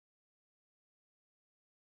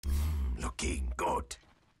Looking good.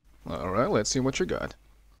 Alright, let's see what you got.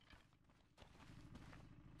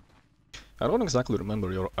 I don't exactly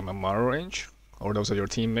remember your MMR range, or those are your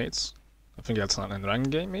teammates. I think that's an ranked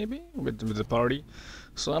game maybe, with the party.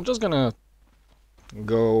 So I'm just gonna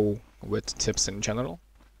go with tips in general,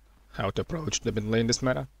 how to approach the mid lane this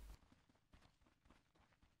meta.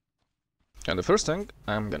 And the first thing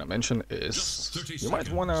I'm gonna mention is you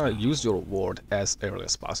might wanna use your ward as early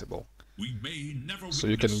as possible. So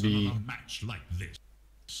you can be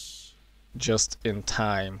just in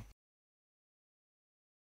time.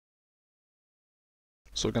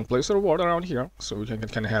 So you can place your ward around here, so you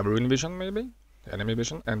can have rune vision maybe, enemy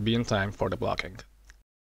vision, and be in time for the blocking.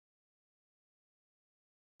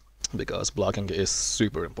 Because blocking is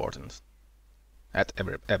super important at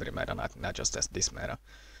every meta, not just as this meta.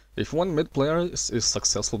 If one mid player is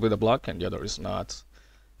successful with a block and the other is not,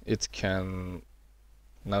 it can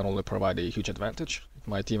not only provide a huge advantage, it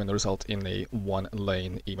might even result in a one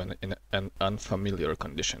lane, even in an unfamiliar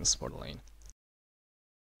conditions for the lane.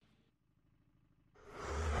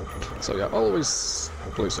 So yeah, always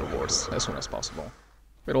place your wards as soon as possible.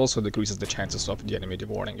 It also decreases the chances of the enemy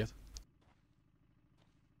devouring it.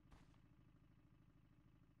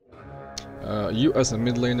 You as a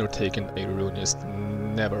mid laner taking a rune is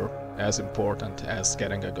never as important as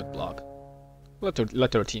getting a good block.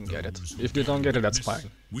 Let your team get it. If they don't get it, that's fine,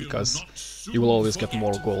 because you will always get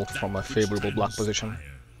more gold from a favorable block position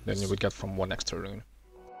than you would get from one extra rune.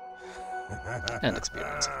 And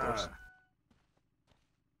experience, of course.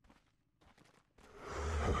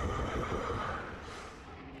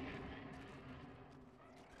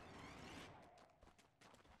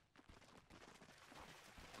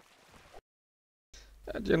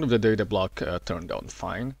 At the end of the day, the block turned out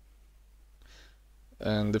fine.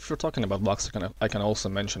 And if you're talking about blocks, I can also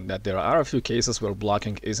mention that there are a few cases where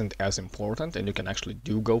blocking isn't as important and you can actually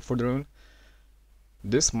go for the rune.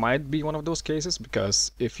 This might be one of those cases,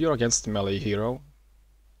 because if you're against a melee hero,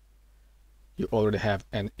 you already have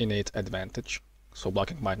an innate advantage, so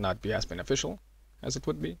blocking might not be as beneficial as it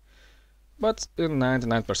would be. But in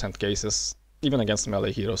 99% cases, even against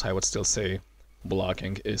melee heroes, I would still say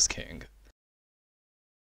blocking is king.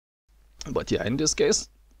 But yeah, in this case,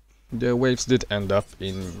 the waves did end up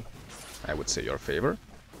in, I would say, your favor.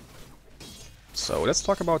 So let's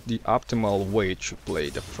talk about the optimal way to play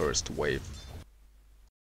the first wave.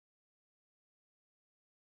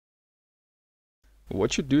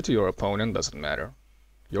 What you do to your opponent doesn't matter.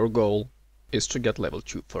 Your goal is to get level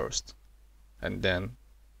 2 first. And then,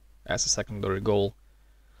 as a secondary goal,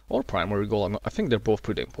 or primary goal, I think they're both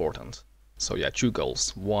pretty important. So yeah, 2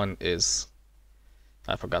 goals. One is,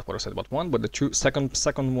 I forgot what I said about one, but the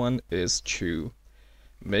second one is to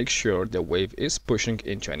make sure the wave is pushing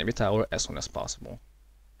into enemy tower as soon as possible.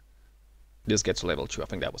 This gets level 2, I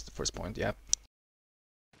think that was the first point, yeah.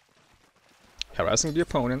 Harassing the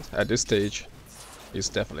opponent at this stage is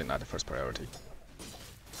definitely not the first priority.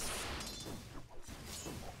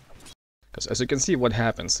 Because as you can see, what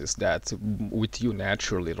happens is that with you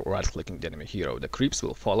naturally right-clicking the enemy hero, the creeps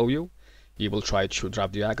will follow you, he will try to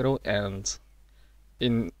drop the aggro, and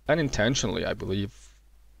unintentionally, I believe,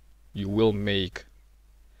 you will make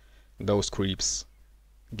those creeps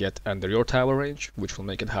get under your tower range, which will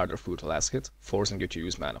make it harder for you to last hit, forcing you to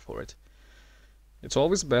use mana for it. It's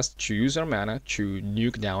always best to use your mana to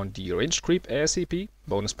nuke down the ranged creep ASAP,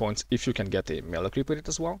 bonus points if you can get a melee creep with it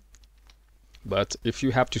as well. But if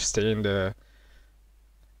you have to stay in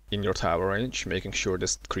your tower range, making sure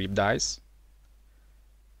this creep dies,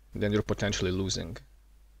 then you're potentially losing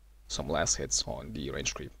some last hits on the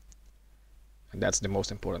range creep. And that's the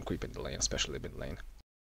most important creep in the lane, especially mid lane.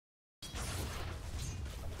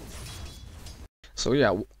 So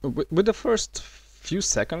yeah, with the first few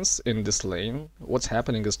seconds in this lane, what's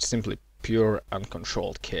happening is simply pure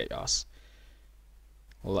uncontrolled chaos.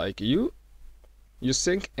 Like you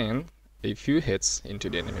sink in a few hits into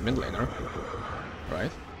the enemy mid laner,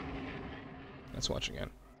 right? Let's watch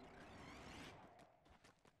again.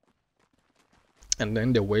 And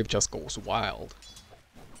then the wave just goes wild.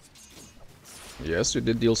 Yes, you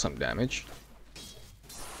did deal some damage,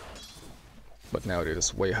 but now it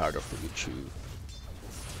is way harder for you to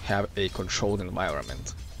have a controlled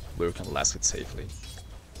environment where you can last it safely.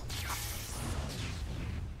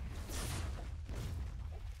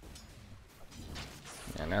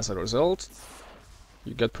 And as a result,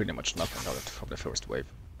 you get pretty much nothing out of it from the first wave.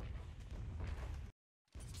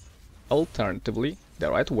 Alternatively,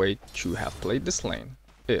 the right way to have played this lane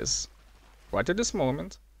is, right at this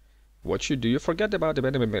moment, what you do, you forget about the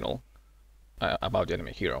enemy middle, about the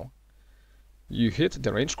enemy hero. You hit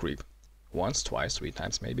the range creep once, twice, 3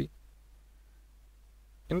 times maybe.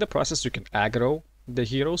 In the process, you can aggro the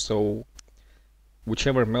hero, so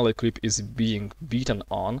whichever melee creep is being beaten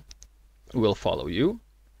on will follow you.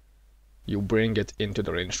 You bring it into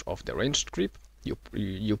the range of the ranged creep.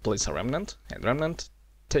 You place a remnant, and remnant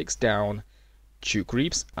takes down 2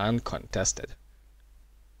 creeps uncontested.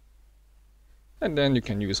 And then you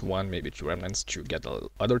can use 1, maybe 2 remnants to get the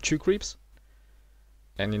other 2 creeps.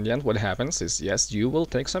 And in the end, what happens is, yes, you will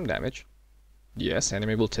take some damage. Yes,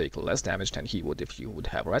 enemy will take less damage than he would if you would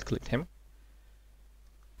have right-clicked him.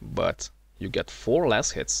 But you get 4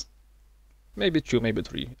 less hits. Maybe 2, maybe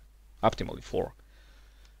 3. Optimally 4.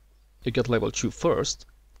 You get level 2 first,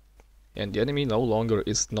 and the enemy is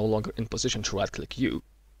no longer in position to right-click you,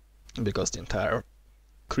 because the entire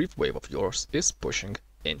creep wave of yours is pushing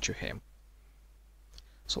into him.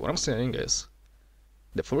 So what I'm saying is,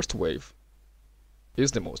 the first wave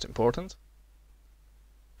is the most important,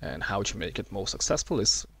 and how to make it most successful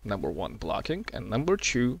is number 1, blocking, and number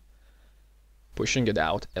 2, pushing it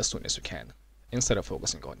out as soon as you can, instead of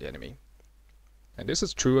focusing on the enemy. And this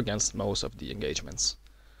is true against most of the engagements.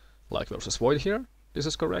 Like versus Void here, this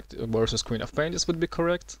is correct. Versus Queen of Pain, this would be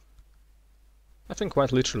correct. I think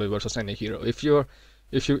quite literally versus any hero. If you're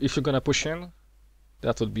gonna push in,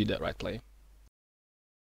 that would be the right play.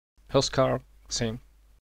 Huskar, same.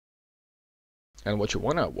 And what you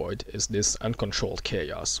wanna avoid is this uncontrolled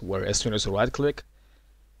chaos, where as soon as you right click,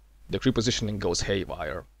 the creep positioning goes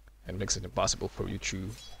haywire and makes it impossible for you to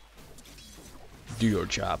do your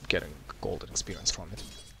job getting golden experience from it.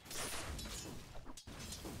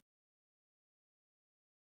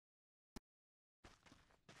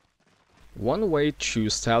 One way to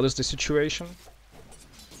establish the situation,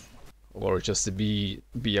 or just to be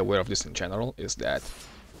aware of this in general, is that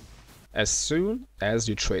as soon as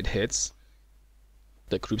you trade hits,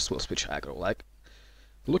 the creeps will switch aggro. Like,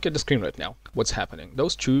 look at the screen right now. What's happening?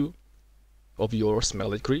 Those 2 of your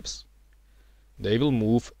melee creeps, they will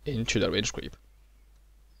move into the range creep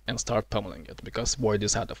and start pummeling it, because Void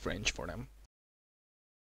is out of range for them.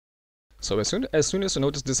 So as soon as you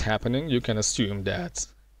notice this happening, you can assume that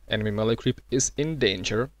enemy melee creep is in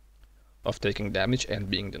danger of taking damage and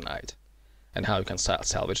being denied. And how you can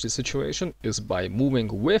salvage this situation is by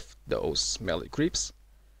moving with those melee creeps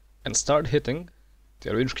and start hitting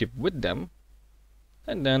the range creep with them,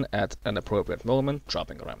 and then at an appropriate moment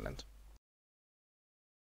dropping a remnant.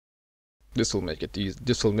 This will make it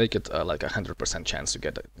like 100% chance to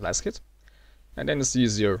get the last hit, and then it's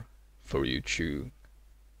easier for you to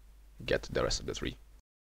get the rest of the 3.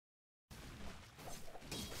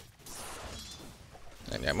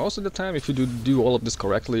 And yeah, most of the time, if you do all of this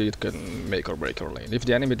correctly, it can make or break your lane. If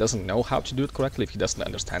the enemy doesn't know how to do it correctly, if he doesn't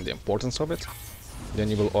understand the importance of it, then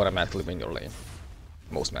you will automatically win your lane.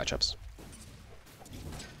 Most matchups.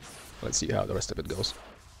 Let's see how the rest of it goes.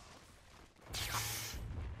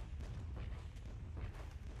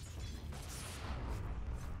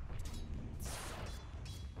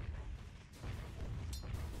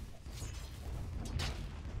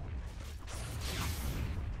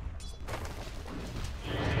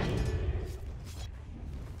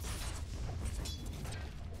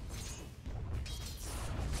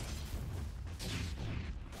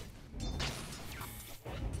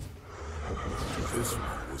 This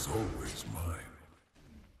one was always mine.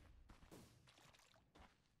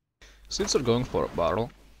 Since you're going for a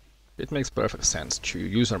battle, it makes perfect sense to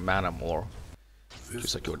use your mana more to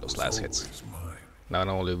secure those last hits. Not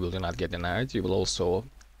only will you not get denied, you will also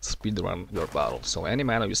speedrun your battle, so any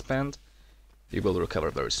mana you spend, you will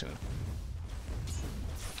recover very soon.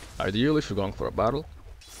 Ideally, if you're going for a battle,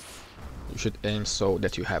 you should aim so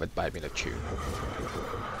that you have it by minute 2.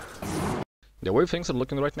 The way things are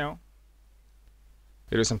looking right now,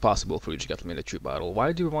 it is impossible for you to get a minute 2 battle.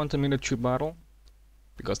 Why do you want a minute 2 battle?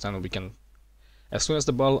 Because then we can, as soon as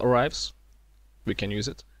the battle arrives, we can use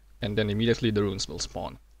it, and then immediately the runes will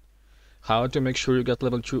spawn. How to make sure you get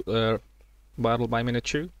level 2 battle by minute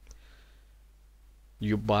 2?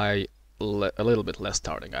 You buy a little bit less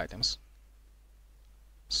starting items.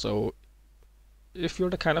 So if you're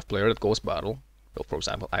the kind of player that goes battle, well, for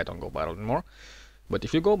example, I don't go battle anymore, but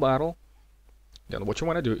if you go battle, then what you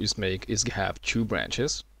want to do is have 2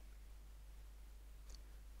 branches,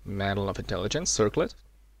 Mantle of Intelligence, Circlet,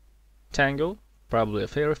 Tango, probably a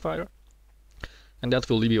Fairy Fire, and that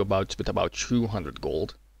will leave you with about 200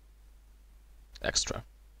 gold extra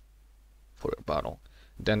for your battle.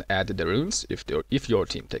 Then add the runes. If your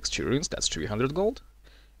team takes 2 runes, that's 300 gold.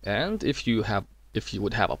 And if you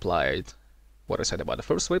would have applied what I said about the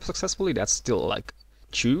first wave successfully, that's still like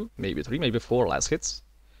 2, maybe 3, maybe 4 last hits.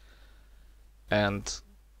 And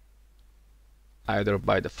either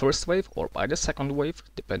by the first wave or by the second wave,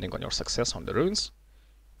 depending on your success on the runes,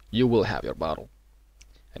 you will have your bottle.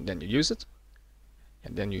 And then you use it,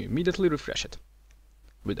 and then you immediately refresh it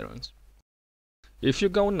with the runes. If you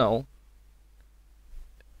go null,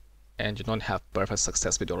 and you don't have perfect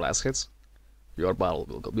success with your last hits, your bottle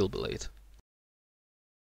will be late.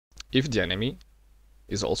 If the enemy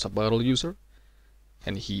is also a bottle user,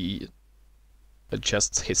 and he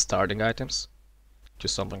adjusts his starting items to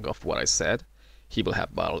something of what I said, he will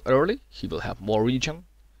have bottle early, he will have more regen,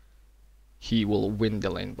 he will win the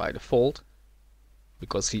lane by default,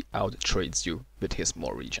 because he out-trades you with his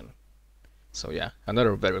more regen. So yeah,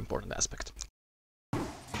 another very important aspect.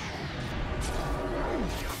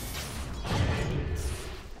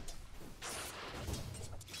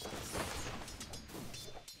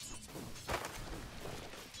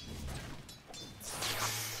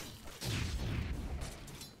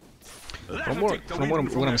 From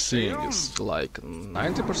what I'm seeing is like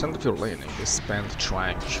 90% of your laning is spent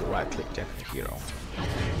trying to right-click the enemy hero.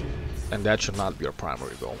 And that should not be your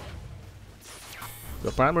primary goal.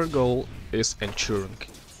 Your primary goal is ensuring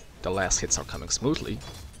the last hits are coming smoothly,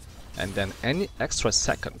 and then any extra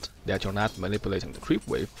second that you're not manipulating the creep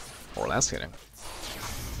wave or last hitting,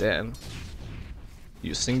 then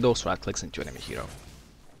you sink those right clicks into enemy hero.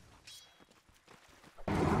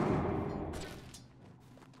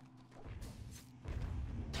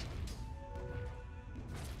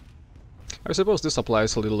 I suppose this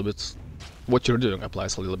applies a little bit, what you're doing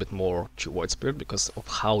applies a little bit more to Void Spirit because of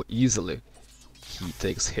how easily he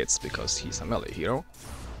takes hits because he's a melee hero.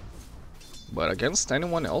 But against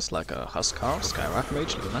anyone else like a Huskar, Skyrock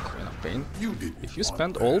Mage, Luna, Queen of Pain, if you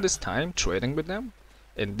spend all this time trading with them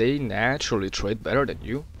and they naturally trade better than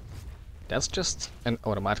you, that's just an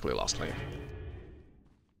automatically lost lane.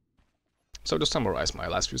 So to summarize my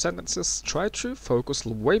last few sentences, try to focus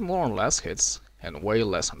way more on last hits and way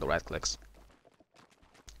less on the right clicks.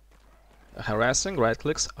 Harassing right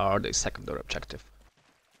clicks are the secondary objective.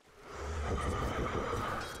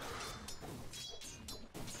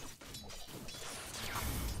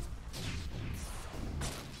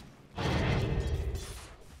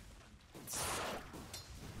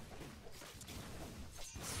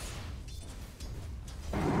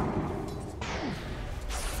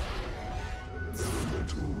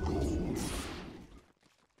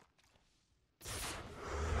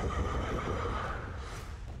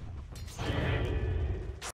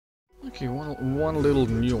 Okay, one little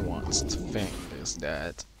nuanced thing is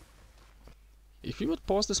that if you would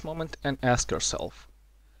pause this moment and ask yourself,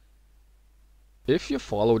 if you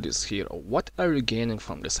follow this hero, what are you gaining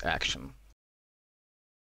from this action?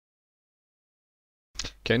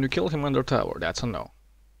 Can you kill him under tower? That's a no.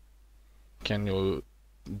 Can you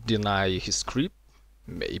deny his creep?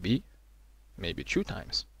 Maybe. Maybe 2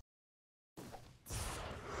 times.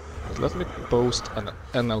 But let me post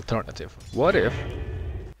an alternative. What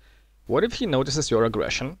if he notices your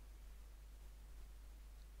aggression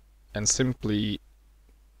and simply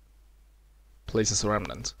places a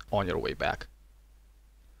remnant on your way back?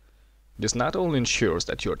 This not only ensures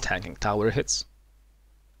that you're tanking tower hits,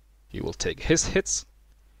 you will take his hits,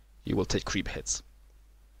 you will take creep hits.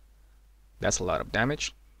 That's a lot of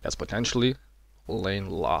damage, that's potentially lane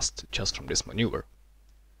lost just from this maneuver.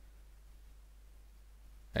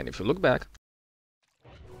 And if you look back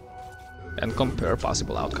and compare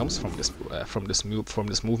possible outcomes from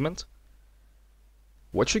this movement,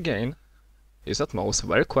 what you gain is at most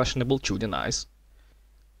very questionable 2 denies.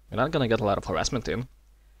 You're not gonna get a lot of harassment in,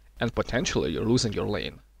 and potentially you're losing your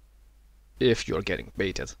lane if you're getting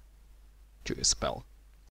baited to his spell.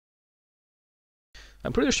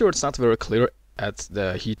 I'm pretty sure it's not very clear at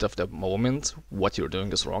the heat of the moment what you're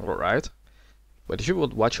doing is wrong or right, but if you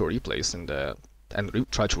would watch your replays and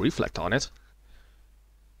try to reflect on it,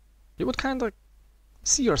 you would kind of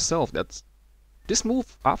see yourself that this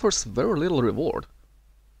move offers very little reward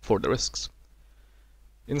for the risks.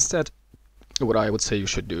 Instead, what I would say you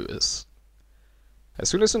should do is, as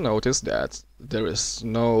soon as you notice that there is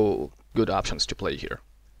no good options to play here,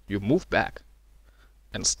 you move back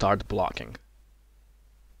and start blocking.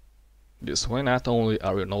 This way, not only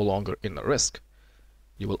are you no longer in a risk,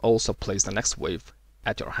 you will also place the next wave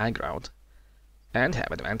at your high ground and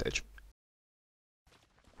have advantage.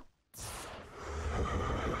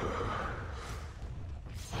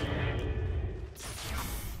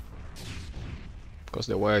 Because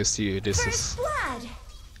the way I see it, this is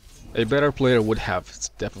a better player would have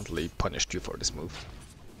definitely punished you for this move.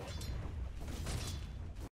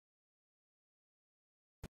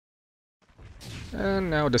 And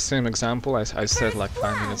now the same example as I said like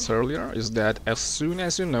 5 minutes earlier is that as soon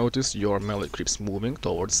as you notice your melee creeps moving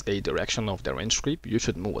towards a direction of the range creep, you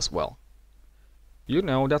should move as well. You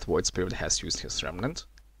know that Void Spirit has used his remnant,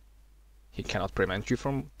 He cannot prevent you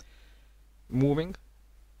from moving.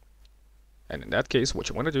 And in that case, what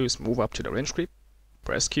you want to do is move up to the range creep,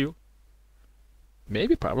 press Q,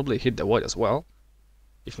 maybe probably hit the void as well,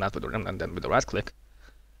 if not with the remnant, then with the right click,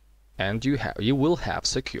 and you will have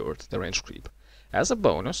secured the range creep. As a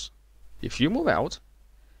bonus, if you move out,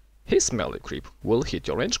 his melee creep will hit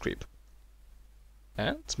your range creep.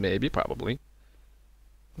 And maybe, probably,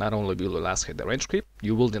 not only will you last hit the range creep,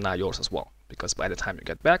 you will deny yours as well, because by the time you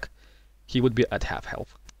get back, he would be at half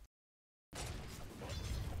health.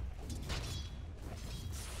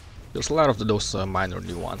 There's a lot of those minor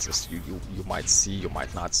nuances you might see, you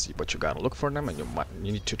might not see, but you gotta look for them, and you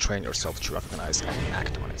need to train yourself to recognize and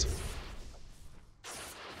act on it.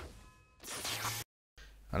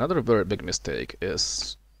 Another very big mistake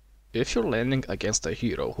is if you're landing against a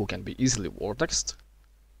hero who can be easily vortexed,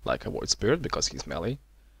 like a Void Spirit because he's melee,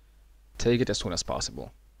 take it as soon as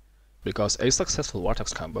possible, because a successful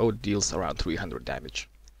vortex combo deals around 300 damage.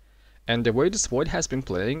 And the way this Void has been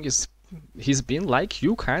playing is he's been, like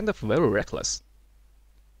you, kind of very reckless.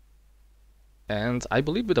 And I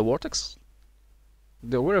believe with the vortex,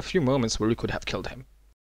 there were a few moments where you could have killed him.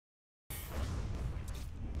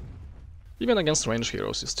 Even against range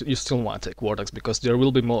heroes, you still want to take vortex, because there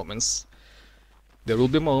will be moments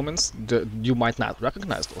that you might not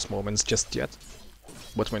recognize those moments just yet,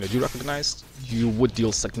 but when you do recognize, you would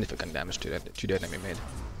deal significant damage to the enemy mid.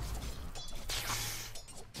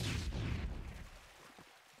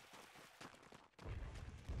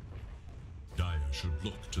 Should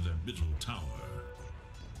look to their middle tower.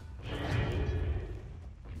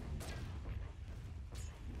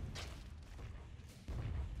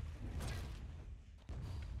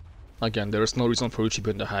 Again, there is no reason for you to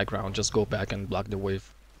be in the high ground, just go back and block the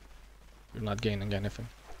wave. You're not gaining anything.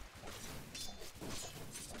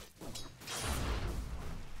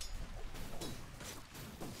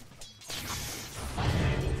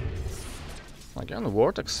 Again, the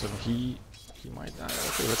vortex, and he might die.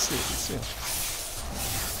 Okay, let's see.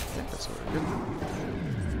 I think that's very good.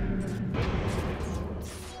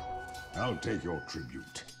 I'll take your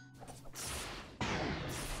tribute.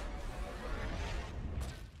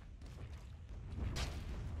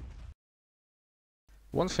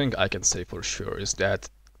 One thing I can say for sure is that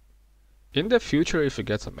in the future, if you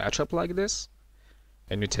get a matchup like this,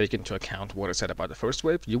 and you take into account what I said about the first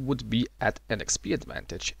wave, you would be at an XP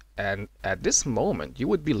advantage. And at this moment, you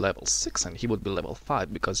would be level 6 and he would be level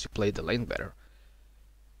 5 because you played the lane better.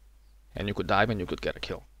 And you could dive and you could get a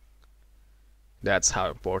kill. That's how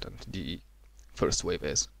important the first wave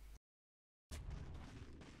is.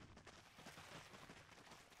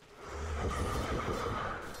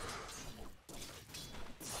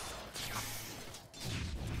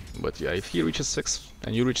 But yeah, if he reaches 6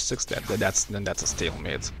 and you reach 6, then that's a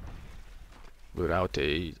stalemate. Without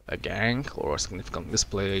a gank or a significant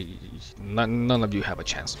misplay, none of you have a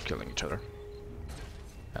chance of killing each other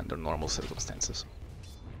under normal circumstances.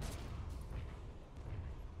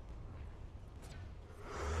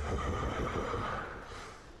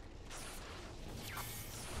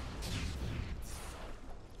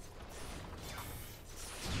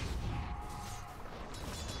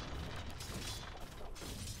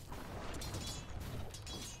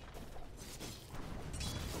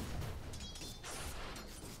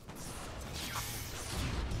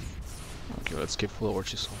 Okay, let's skip forward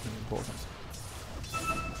to something important.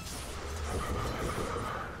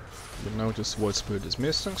 You notice Void Spirit is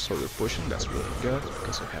missing, so you're pushing, that's really good,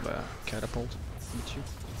 because you have a catapult with you.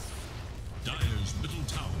 Dire's middle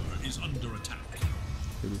tower is under attack.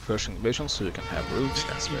 You're refreshing vision, so you can have roots,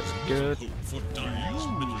 that's very good.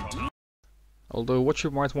 Although what you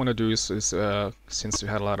might want to do is since you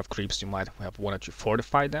had a lot of creeps, you might have wanted to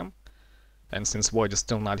fortify them. And since Void is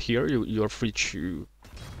still not here, you're free to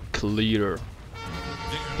clear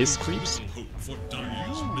his creeps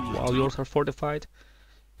while yours are fortified.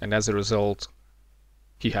 And as a result,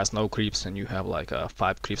 he has no creeps and you have like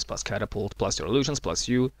 5 creeps plus catapult, plus your illusions, plus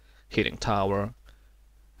you hitting tower.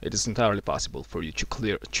 It is entirely possible for you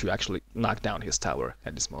to actually knock down his tower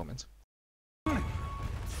at this moment. Dire's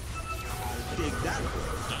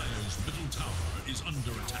middle tower is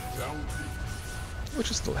under attack. Which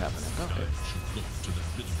is still happening, okay. Should look to the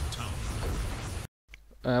middle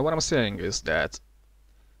tower. What I'm saying is that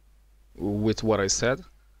with what I said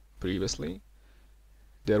previously,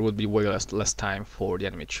 there would be way less time for the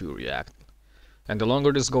enemy to react. And the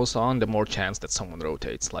longer this goes on, the more chance that someone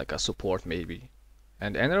rotates, like a support maybe.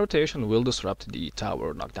 And any rotation will disrupt the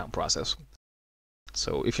tower knockdown process.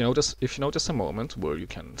 So if you notice a moment where you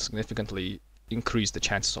can significantly increase the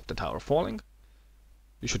chances of the tower falling,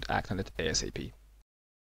 you should act on it ASAP.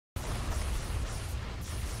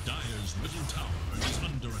 Dire's Dire's middle tower is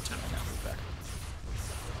under attack. Back.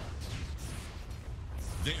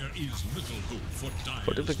 There is little hope for Dire's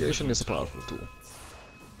Fortification middle is a powerful tool.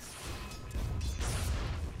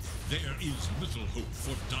 There is little hope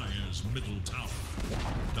for Dire's middle tower.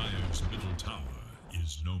 Dire's middle tower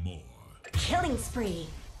is no more. Killing spree.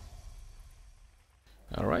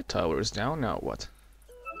 Alright, tower is down, now what?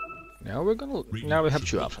 Now we have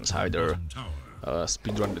two options, either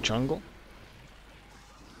speedrun the jungle,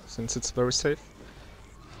 since it's very safe,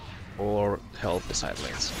 or help the side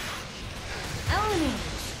lanes.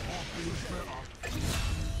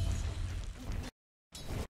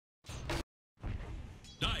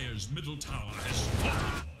 Dire's middle tower has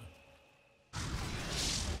fallen.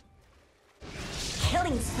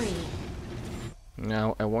 Killing spree.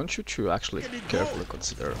 Now I want you to actually carefully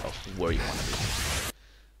consider where you want to be.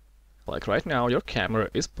 Like right now, your camera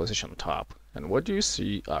is positioned top, and what you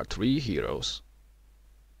see are three heroes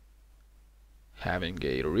having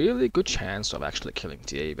a really good chance of actually killing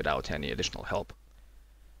TA without any additional help.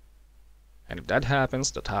 And if that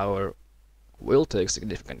happens, the tower will take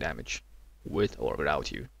significant damage, with or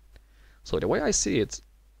without you. So the way I see it,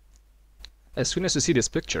 as soon as you see this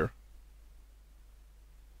picture,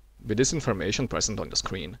 with this information present on the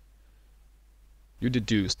screen, you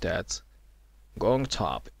deduce that going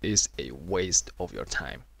top is a waste of your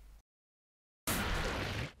time.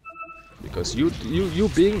 Because you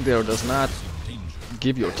being there does not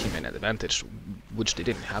give your team an advantage which they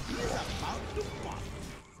didn't have before.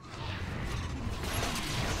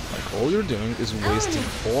 Like, all you're doing is wasting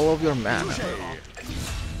all of your mana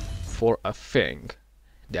for a thing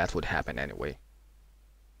that would happen anyway.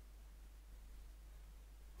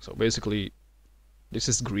 So basically, this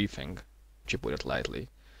is griefing, to put it lightly.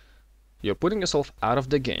 You're putting yourself out of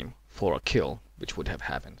the game for a kill which would have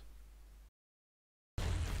happened.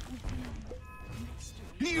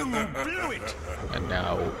 You blew it! And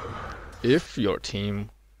now, if your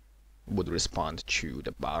team would respond to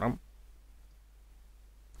the bottom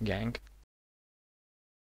gank,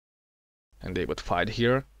 and they would fight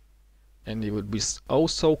here, and they would be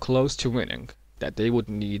so close to winning that they would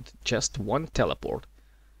need just one teleport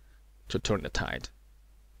to turn the tide,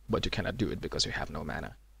 but you cannot do it because you have no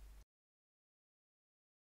mana.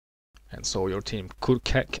 And so your team could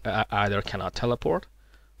either cannot teleport,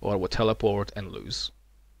 or would teleport and lose.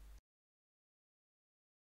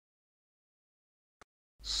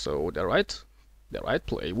 So the right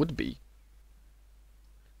play would be,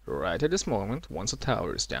 right at this moment, once a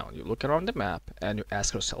tower is down, you look around the map and you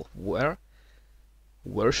ask yourself, where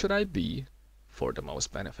should I be for the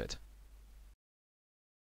most benefit?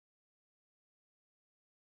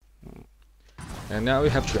 And now we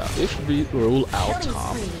have two options. If we rule out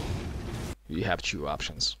top, we have two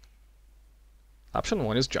options. Option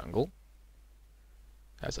one is jungle.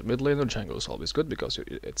 As a mid laner, jungle is always good because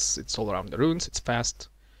it's all around the runes, it's fast,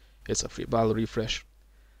 it's a free battle refresh.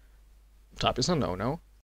 Top is a no-no.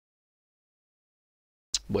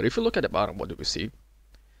 But if you look at the bottom, what do we see?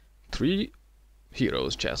 Three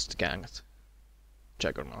heroes just ganked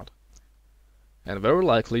Juggernaut. And very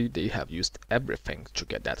likely they have used everything to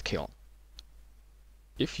get that kill.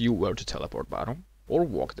 If you were to teleport bottom, or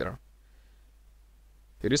walk there,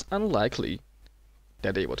 it is unlikely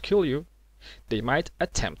that they would kill you. They might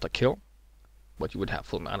attempt a kill, but you would have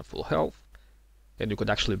full mana, full health, and you could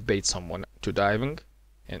actually bait someone to diving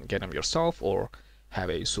and get them yourself, or have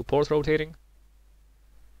a support rotating,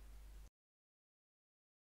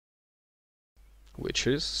 which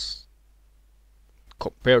is,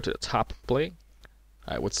 compared to the top play,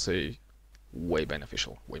 I would say way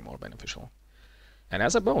beneficial, way more beneficial. And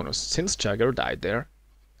as a bonus, since Jagger died there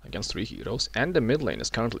against three heroes, and the mid lane is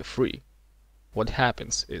currently free, what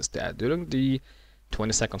happens is that during the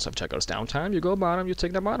 20 seconds of Jagger's downtime, you go bottom, you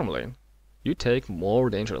take the bottom lane. You take more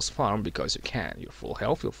dangerous farm because you can. You're full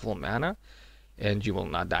health, you're full mana, and you will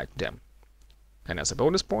not die to them. And as a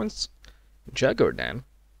bonus points, Jagger then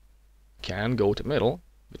can go to middle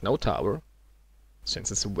with no tower, since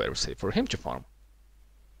it's very safe for him to farm.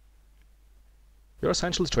 You're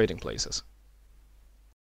essentially trading places.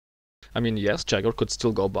 I mean, yes, Jagger could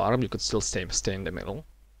still go bottom, you could still stay in the middle.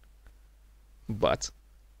 But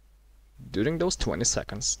during those 20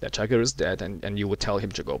 seconds that Jagger is dead and you would tell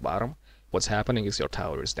him to go bottom, what's happening is your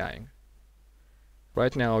tower is dying.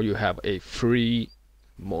 Right now you have a free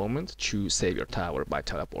moment to save your tower by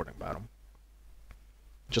teleporting bottom.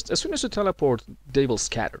 Just as soon as you teleport, they will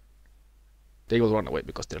scatter. They will run away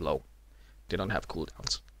because they're low. They don't have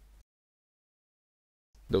cooldowns.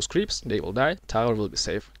 Those creeps, they will die, tower will be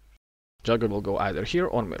safe. Jagger will go either here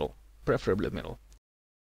or middle, preferably middle.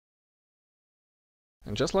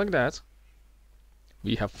 And just like that,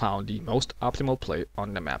 we have found the most optimal play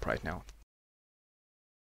on the map right now.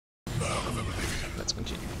 Let's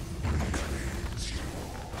continue.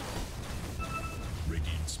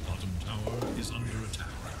 Radiant's bottom tower is under attack.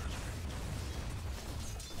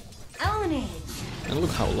 Ownage. And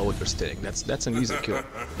look how low they're staying. That's an easy kill.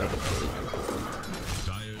 Double kill even.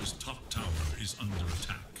 Dire's top tower is under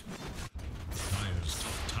attack. Dire's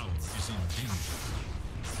top tower is in danger.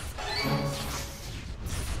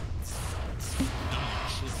 Dire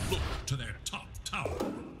should look to their top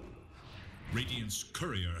tower. Radiant's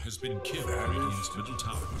courier has been killed. Radiant's middle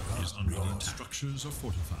tower is under attack. Structures are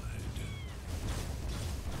fortified.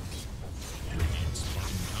 Radiant's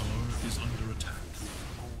bottom tower is under attack.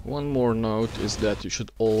 One more note is that you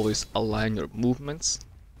should always align your movements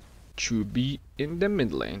to be in the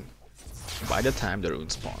mid lane by the time the rune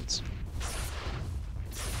spawns.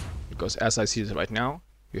 Because as I see it right now,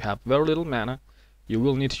 you have very little mana, you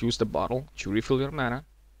will need to use the bottle to refill your mana,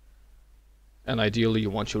 and ideally you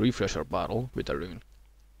want to refresh your bottle with a rune.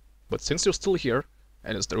 But since you're still here,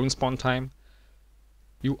 and it's the rune spawn time,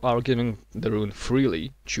 you are giving the rune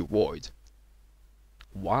freely to Void,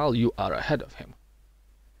 while you are ahead of him.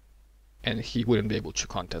 And he wouldn't be able to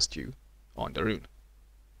contest you on the rune.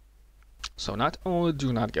 So not only do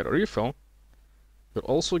you not get a refill, you're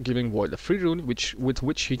also giving Void a free rune with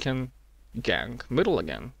which he can gank middle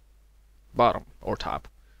again, bottom or top,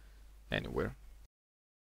 anywhere.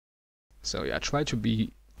 So yeah, try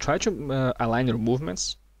to align your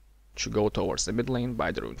movements to go towards the mid lane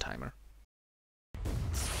by the rune timer.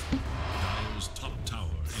 Dire's top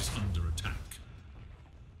tower is under attack.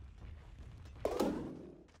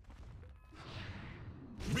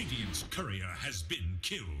 Radiant's courier has been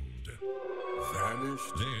killed.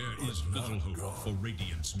 Vanished. There is little hope for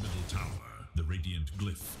Radiant's middle tower. The Radiant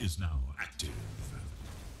glyph is now active.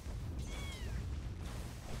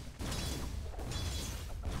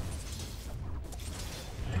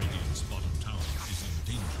 Radiant's bottom tower is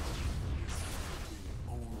in danger.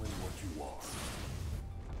 Only what you are.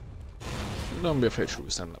 Don't be afraid to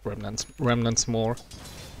use remnants more.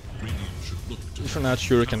 Radiant should look to If you're not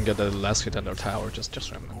sure you can get the last hit on their tower, just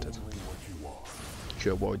remnant it. Only what you are.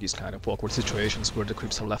 To avoid these kind of awkward situations where the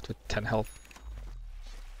creeps are left with 10 health.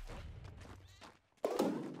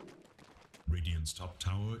 Radiant's top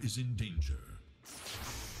tower is in danger.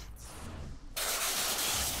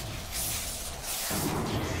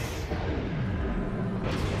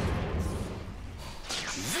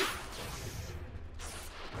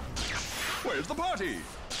 Where's the party?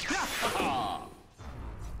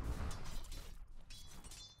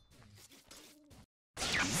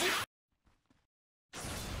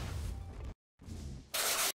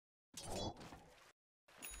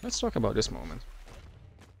 Let's talk about this moment.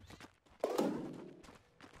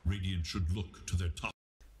 Radiant should look to their top.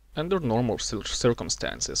 Under normal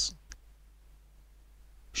circumstances,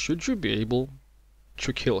 should you be able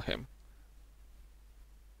to kill him?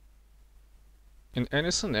 In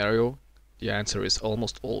any scenario, the answer is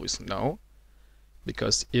almost always no,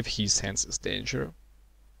 because if he senses danger,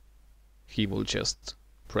 he will just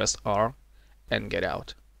press R and get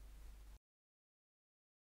out.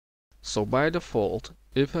 So by default,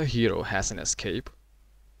 if a hero has an escape,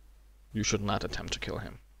 you should not attempt to kill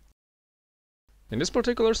him. In this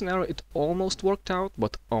particular scenario, it almost worked out,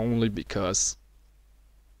 but only because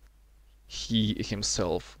he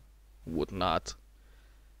himself would not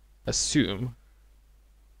assume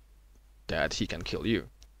that he can kill you.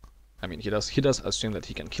 I mean, he does assume that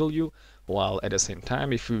he can kill you, while at the same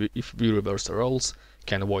time, if we reverse the roles,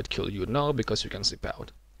 can Void kill you? No, because you can zip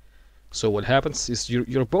out. So what happens is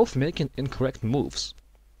you're both making incorrect moves,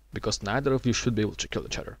 because neither of you should be able to kill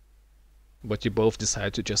each other. But you both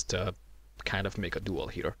decide to just kind of make a duel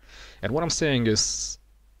here. And what I'm saying is,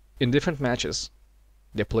 in different matches,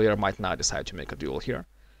 the player might not decide to make a duel here.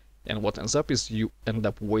 And what ends up is you end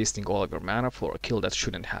up wasting all of your mana for a kill that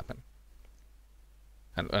shouldn't happen.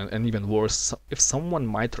 And even worse, if someone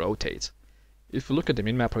might rotate. If you look at the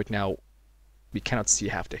minmap right now, we cannot see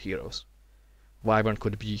half the heroes. Wyvern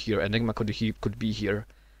could be here, Enigma could be here.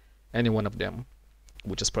 Any one of them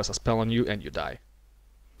would just press a spell on you and you die.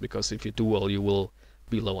 Because if you duel, you will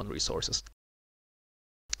be low on resources.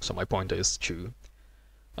 So my point is to,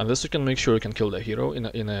 unless you can make sure you can kill the hero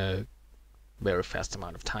in a very fast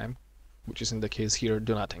amount of time, which isn't the case here,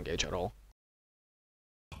 do not engage at all.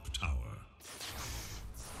 Tower.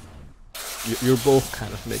 You're both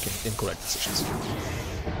kind of making incorrect decisions here.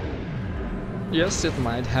 Yes, it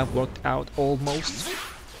might have worked out almost,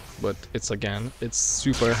 but it's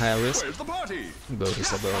super high risk, Where's the party? but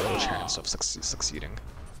it's a very low chance of succeeding.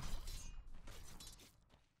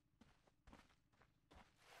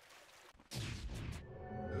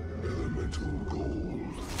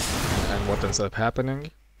 And what ends up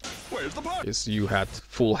happening is you had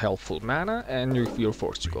full health, full mana, and you're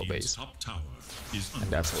forced to go base. Top tower is And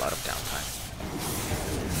that's a lot of downtime.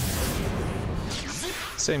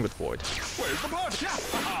 Same with Void. Where's the party?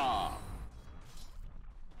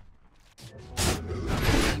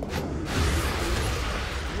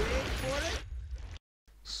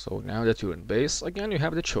 So now that you're in base, again you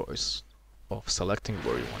have the choice of selecting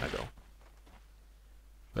where you want to go.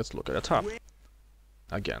 Let's look at the top.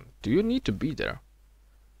 Again, do you need to be there?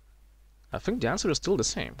 I think the answer is still the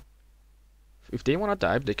same. If they want to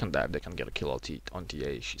dive, they can dive. They can get a kill on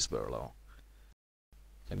TA. She's very low.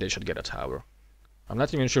 And they should get a tower. I'm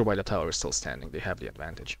not even sure why the tower is still standing. They have the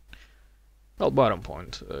advantage. Well, bottom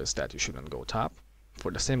point is that you shouldn't go top.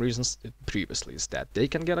 For the same reasons previously, is that they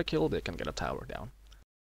can get a kill, they can get a tower down.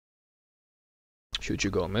 Should you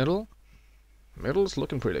go middle? Middle is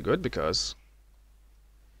looking pretty good because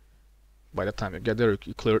by the time you get there,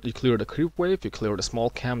 you clear the creep wave, you clear the small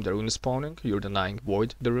camp, the rune is spawning, you're denying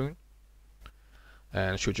Void the rune.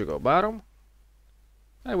 And should you go bottom?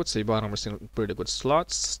 I would say bottom is in pretty good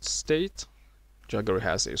state. Jugger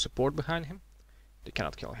has a support behind him. They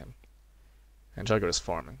cannot kill him. And Jugger is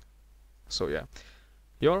farming. So yeah,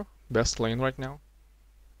 your best lane right now,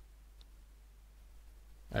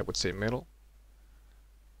 I would say middle.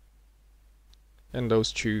 And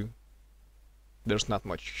those two, there's not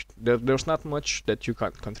much that you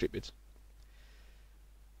can't contribute.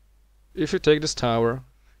 If you take this tower,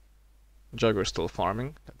 Jugger is still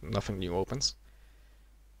farming, nothing new opens.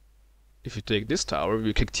 If you take this tower,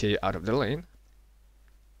 you kick TA out of the lane.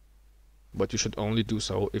 But you should only do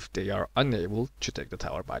so if they are unable to take the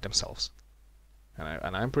tower by themselves.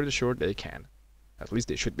 And I'm pretty sure they can. At least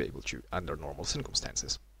they should be able to under normal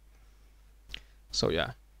circumstances. So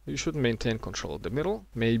yeah, you should maintain control of the middle.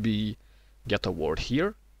 Maybe get a ward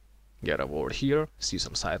here, get a ward here, see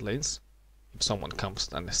some side lanes. If someone comes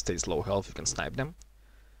and stays low health, you can snipe them.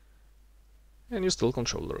 And you still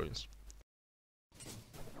control the runes.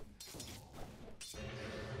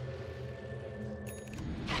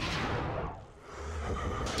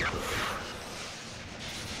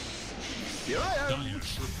 Dire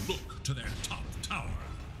should look to their top tower.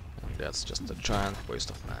 And that's just a giant waste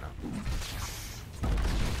of mana.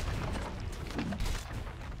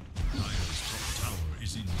 Dire's top tower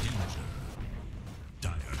is in danger.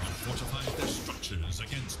 Dire have fortified their structures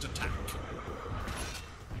against attack.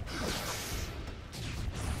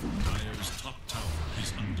 Dire's top tower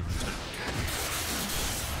is under attack.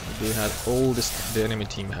 They had all this. The enemy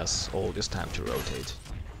team has all this time to rotate.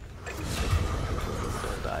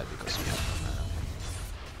 They'll die because we have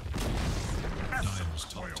no mana. Dire's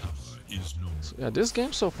top tower is no more. So yeah, this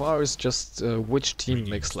game so far is just which team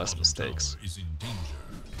makes less mistakes. Is in danger.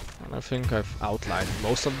 And I think I've outlined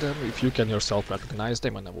most of them. If you can yourself recognize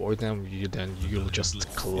them and avoid them, then you'll just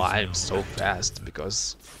climb so fast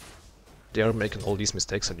because they're making all these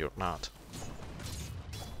mistakes and you're not.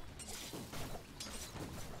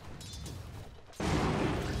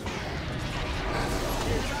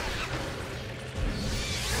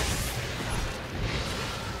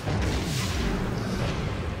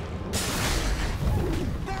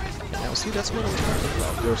 See, that's what I'm talking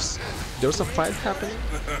about. There's a fight happening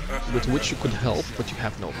with which you could help, but you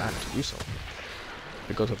have no mana to do so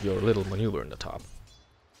because of your little maneuver in the top.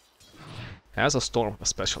 As a storm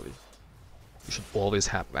especially, you should always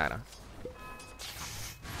have mana.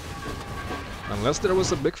 Unless there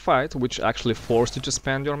was a big fight which actually forced you to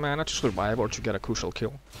spend your mana to survive or to get a crucial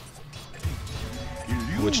kill.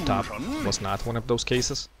 Which top was not one of those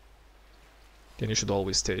cases. Then you should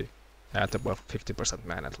always stay at above 50%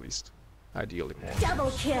 mana at least. Ideally more. Double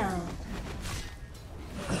kill.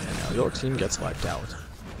 And now your team gets wiped out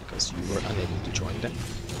because you were unable to join them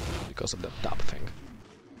because of the top thing.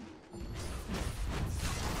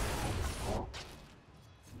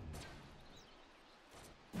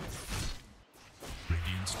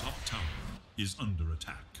 Radiant's top tower is under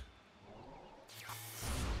attack.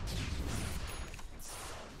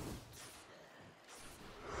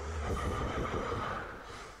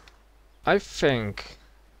 I think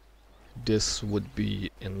this would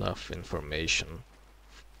be enough information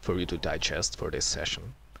for you to digest for this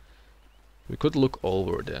session. We could look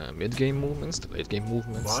over the mid-game movements, the late-game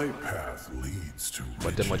movements, My path leads to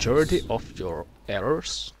but the majority of your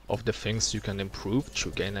errors, of the things you can improve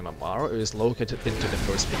to gain MMR, is located into the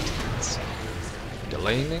first 15 minutes. The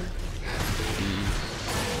laning,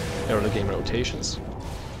 the early game rotations,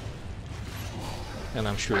 and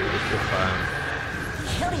I'm sure if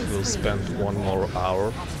we'll spend one more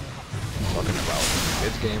hour talking about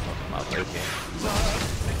mid-game, talking about late-game.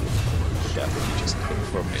 that would be just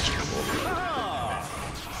information for me.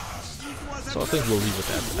 So I think we'll leave it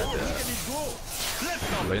at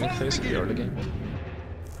the laning phase in the early game.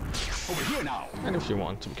 And if you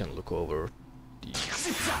want, we can look over the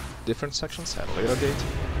different sections at a later date,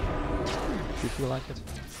 if you feel like it.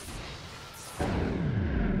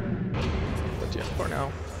 But yeah, for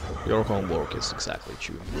now, your homework is exactly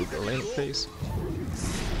to improve the laning phase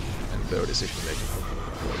and better decision making for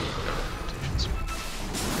the rotations.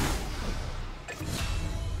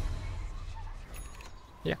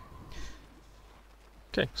 Yeah.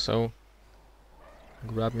 Okay, so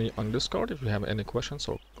grab me on Discord if you have any questions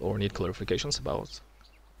or need clarifications about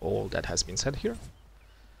all that has been said here.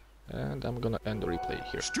 And I'm gonna end the replay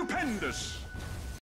here. Stupendous!